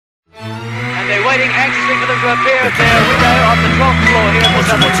waiting anxiously for them to appear at their window on the 12th floor here at the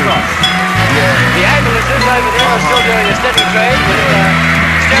Southern Cross. The ambulances over there are still doing a steady trade with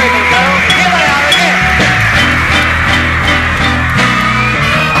steering and girls. Here they are again.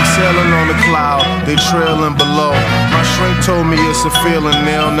 Sailing on the cloud, they trailing below. My shrink told me it's a feeling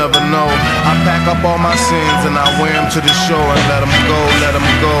they'll never know. I pack up all my sins and I wear them to the shore and let them go, let them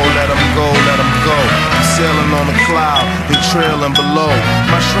go, let them go, let them go. I'm sailing on the cloud, they trailing below.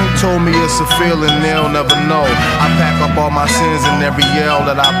 My shrink told me it's a feeling they'll never know. I pack up all my sins and every yell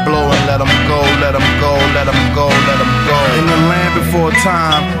that I blow and let them go, let them go, let them go, let them go. In the land before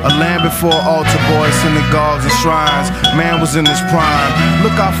time, a land before altar boys, synagogues and shrines, man was in his prime.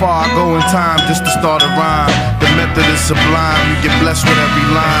 Look how far I go in time just to start a rhyme. The method is sublime, you get blessed with every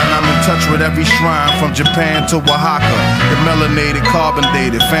line. I'm in touch with every shrine, from Japan to Oaxaca. The melanated, carbon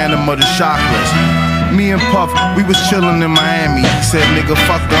dated, phantom of the chakras. Me and Puff, we was chillin' in Miami. He said, nigga,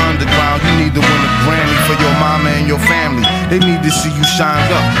 fuck the underground. You need to win a Grammy for your mama and your family. They need to see you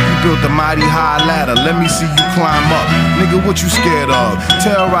shined up. You built a mighty high ladder. Let me see you climb up. Nigga, what you scared of?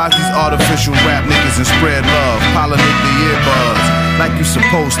 Terrorize these artificial rap niggas and spread love. Pollinate the earbuds like you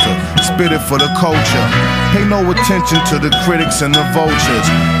supposed to. Spit it for the culture. Pay no attention to the critics and the vultures.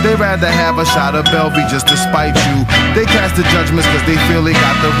 They rather have a shot of Belvy just to spite you. They cast the judgments cause they feel they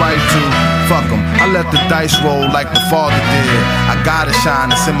got the right to. Fuck them, I let the dice roll like the father did. I gotta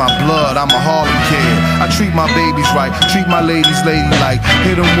shine, it's in my blood, I'm a Harlem kid. I treat my babies right, treat my ladies ladylike.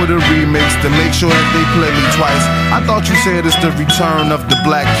 Hit them with a remix to make sure that they play me twice. I thought you said it's the return of the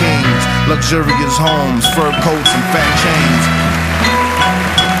black kings. Luxurious homes, fur coats and fat chains.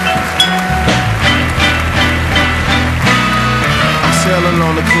 Sailing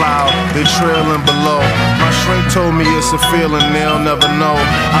on the cloud, they trailing below. My shrink told me it's a feeling they'll never know.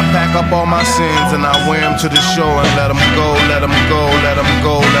 I pack up all my sins and I wear them to the shore and let them go, let them go, let them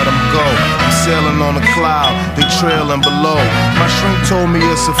go, let them go. I'm sailing on the cloud, they trailing below. My shrink told me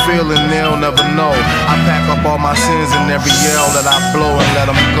it's a feeling they'll never know. I pack up all my sins and every yell that I blow and let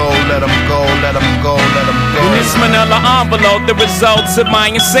them go, let them go, let them go, let them go. In this manila envelope, the results of my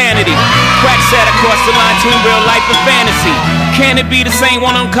insanity. Crack sat across the line between real life and fantasy. Can it be the same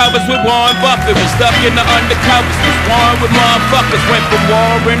one on covers with Warren Buffett? Was stuck in the undercovers, was warring with motherfuckers. Went from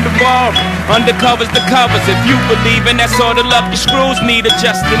war into war, undercovers to covers. If you believe in that sort of love, your screws need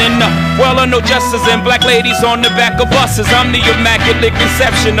adjusting enough. Well, I know justice and black ladies on the back of buses. I'm the immaculate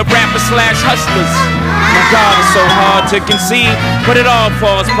conception of rappers / hustlers. My God, it's so hard to conceive, but it all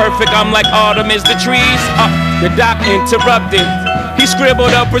falls perfect. I'm like autumn is the trees. The doc interrupted. He scribbled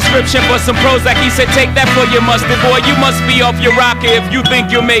a prescription for some Prozac. He said, take that for your mustard, boy. You must be off your rocker if you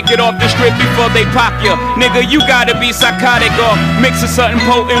think you'll make it off the strip before they pop you. Nigga, you gotta be psychotic or mixing something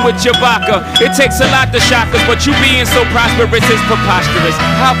potent with your vodka. It takes a lot to shock us, but you being so prosperous is preposterous.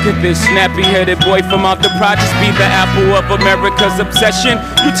 How could this snappy-headed boy from out the projects be the apple of America's obsession?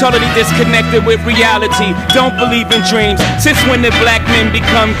 You totally disconnected with reality. Don't believe in dreams. Since when did black men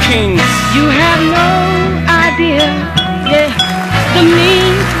become kings? You have no idea, yeah, the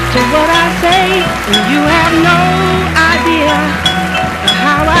means to what I say, and you have no idea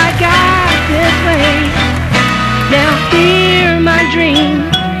how I got this way. Now hear my dream,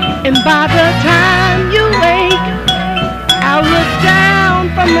 and by the time you wake, I'll look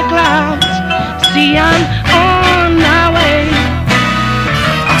down from the clouds, see I'm on my way.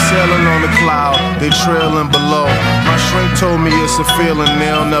 I'm sailing on the cloud, they trailing below. My shrink told me it's a feeling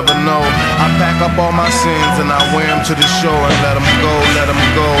they'll never know. I pack up all my sins and I wear them to the shore and let them go, let them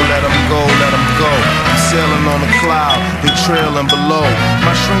go, let them go, let them go. I'm sailing on the cloud, they trailing below.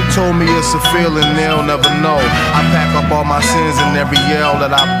 My shrink told me it's a feeling they'll never know. I pack up all my sins and every yell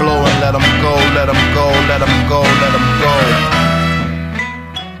that I blow and let them go, let them go, let them go, let them go.